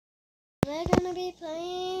gonna be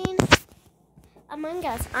playing Among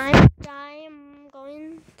Us. I'm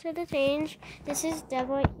going to the change. This is Dev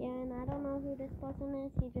right here, and I don't know who this person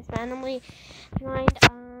is. He just randomly joined.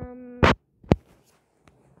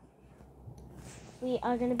 We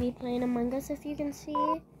are gonna be playing Among Us, if you can see.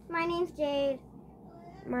 My name's Jade.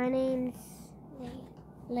 My name's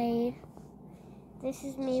Lade. This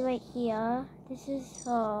is me right here. This is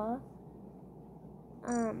her.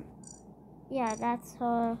 Yeah, that's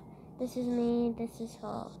her. This is me. This is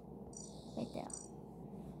her. Right there.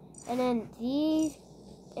 And then these,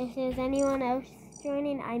 if there's anyone else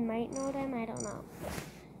joining, I might know them. I don't know.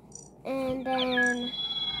 And then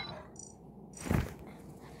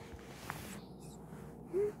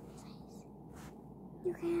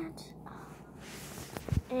you can't.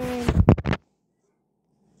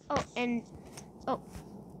 And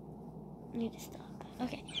need to stop.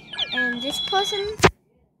 Okay. And this person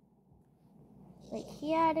right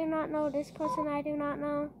here, I do not know. This person, I do not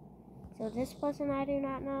know. So this person, I do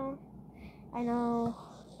not know. I know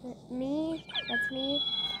me. That's me.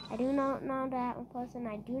 I do not know that one person.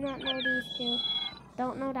 I do not know these two.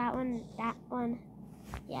 Don't know that one. That one.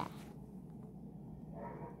 Yeah.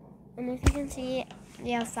 And if you can see,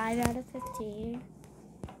 we have 5 out of 15.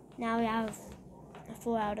 Now we have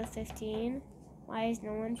 4 out of 15. Why is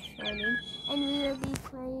no one joining? And we will be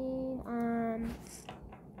playing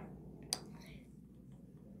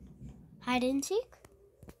hide and seek.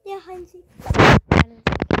 Yeah, hide and seek.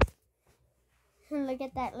 And look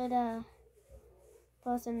at that little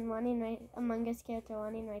person running right, Among Us character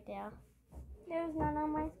running right there. There's none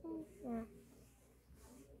on my screen. Yeah.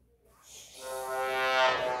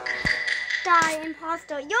 Die,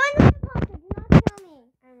 imposter. You're the imposter. Do not kill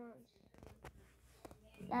me. I won't.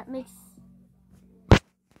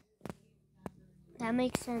 That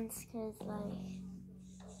makes sense, cause like.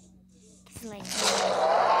 You're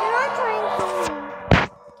not trying to kill me.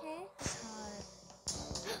 Okay. It's hard.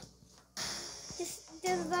 Just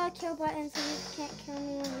there's a kill button, so you can't kill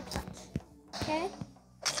me when you touch. Okay.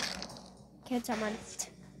 Killed someone.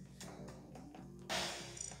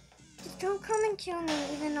 Just don't come and kill me,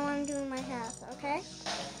 even though I'm doing my half. Okay.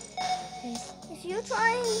 Okay. If you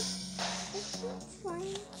try.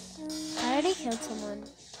 I already killed someone.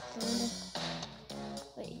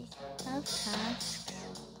 Wait, I have tasks.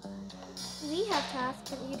 We have tasks,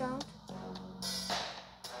 but you don't.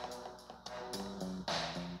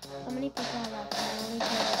 How many people are left? I only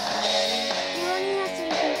You only have 3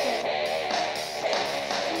 people.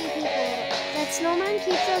 3 people. That snowman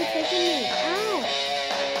keeps on kicking me. Ow!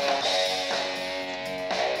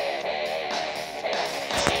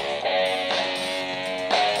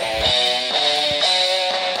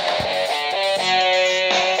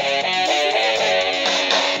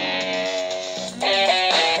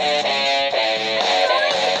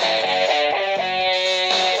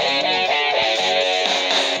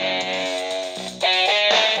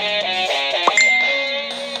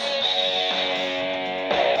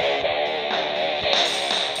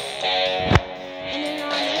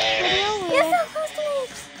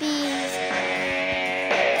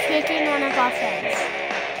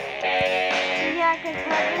 Yeah, because we're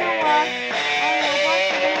going to walk on Roblox,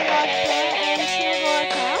 we're going to walk here into your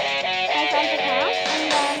account, like on the account, and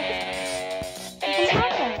then you can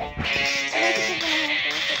hack it. I think you're going to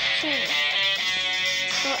have to change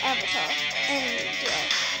your avatar and do it.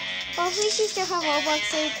 Well, at least you still have Roblox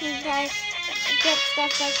so you can guys get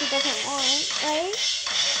stuff that you doesn't want, right?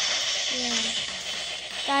 Yeah.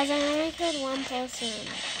 Guys, I only killed one person.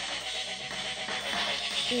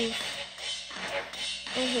 Oof.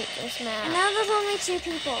 I hate this map. Now there's only 2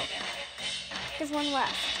 people. There's 1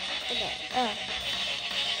 left. Okay. Oh.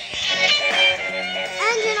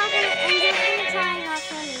 And you're gonna try and not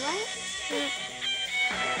kill me, right? Yeah.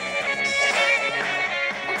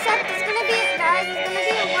 Except it's gonna be, guys, it's gonna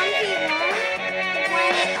be a 1v1 when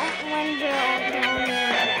we're the only ones left,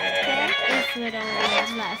 okay? If we're the only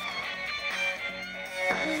ones left.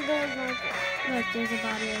 This is good, like Look, there's a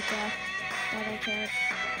body right there that I killed.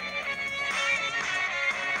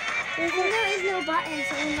 there is no button,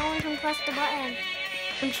 so no one can press the button.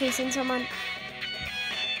 I'm chasing someone.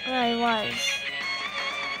 Where I was.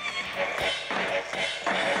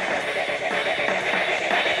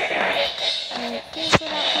 Alright, please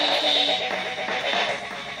get out, please.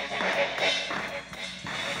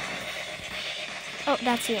 Oh,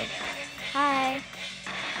 that's you. Hi.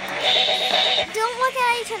 Don't look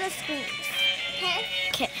at each other's screens, okay?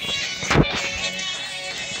 Okay.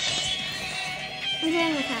 I'm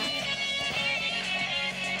doing the count.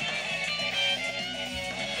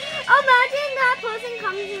 Imagine that person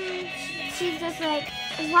comes and she's just like,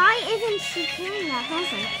 why isn't she killing that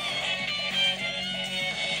person?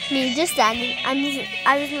 Me just standing. I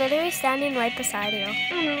was literally standing right beside you.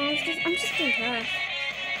 Oh no, I'm just impressed.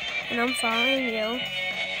 And I'm following you.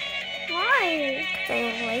 Why? I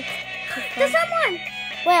like. There's someone!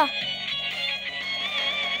 Where?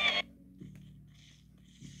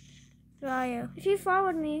 Where are you? If you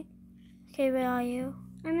followed me, Okay, where are you?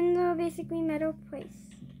 I'm in the basically meadow place.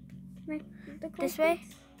 This way?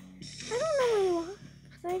 I don't know where you are,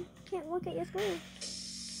 because I can't look at your screen.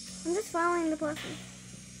 I'm just following the person.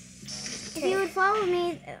 If you would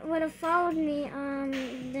have followed me,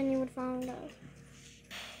 then you would find us.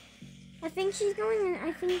 I think he's going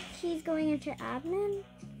into admin.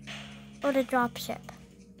 Or the dropship.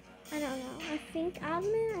 I don't know. I think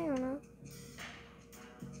admin? I don't know.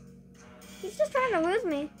 He's just trying to lose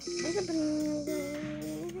me.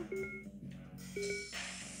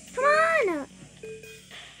 Come on!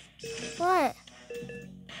 What?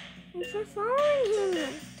 I'm just following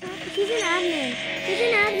him. He's an admin. He's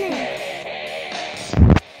an admin.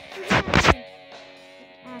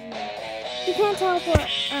 He can't teleport.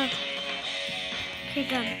 Oh. Okay,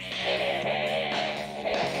 done.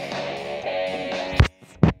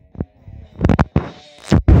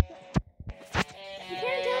 He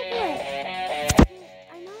can't teleport.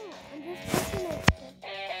 I know. I'm just pushing it.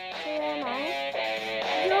 So where am I?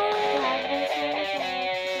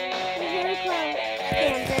 He's very close. Okay,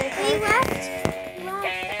 I'm very He close. left.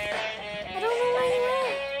 I don't know where he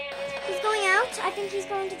went. He's going out. I think he's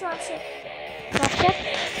going to dropship. Dropship?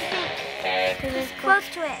 Because it's Close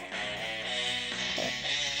to it.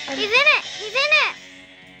 He's in it. He's in it.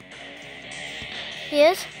 He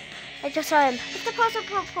is? I just saw him. It's the person.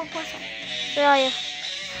 Where are you?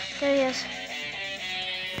 There he is.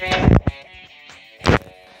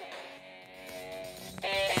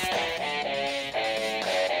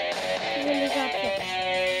 He's in the dropship.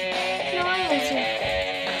 No, I He's am. here.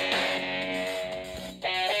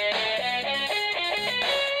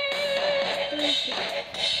 Where is he?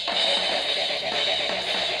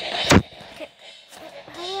 Okay.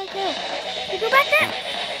 How do I go? You go back there.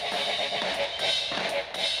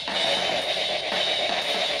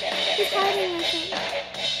 He's hiding, I think.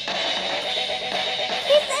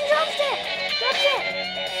 He's in dropship.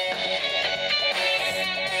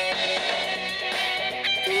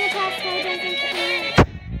 Doing a task, I don't think you can.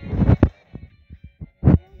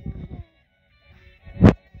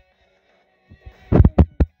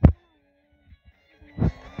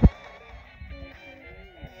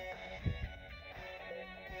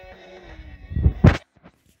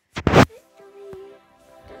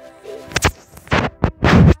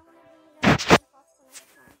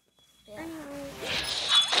 I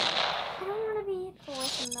don't want to be a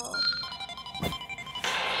person though.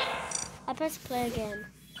 I press play again.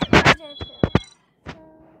 I did too.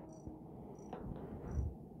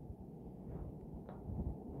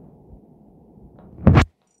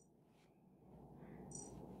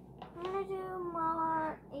 I'm gonna do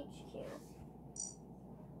more HQ.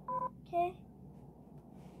 Okay.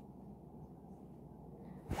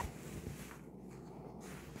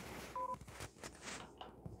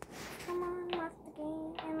 Come on, left the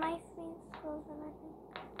game. And my screen's frozen, I think.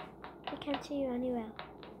 I can't see you anywhere.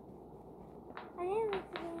 I didn't leave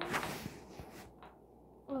the game.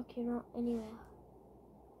 Look, you're not anywhere.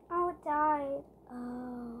 Oh, it died.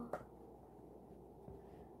 Oh.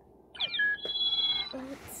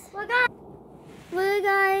 Well,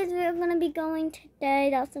 guys, we're gonna be going today.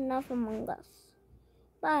 That's enough Among Us.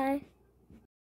 Bye.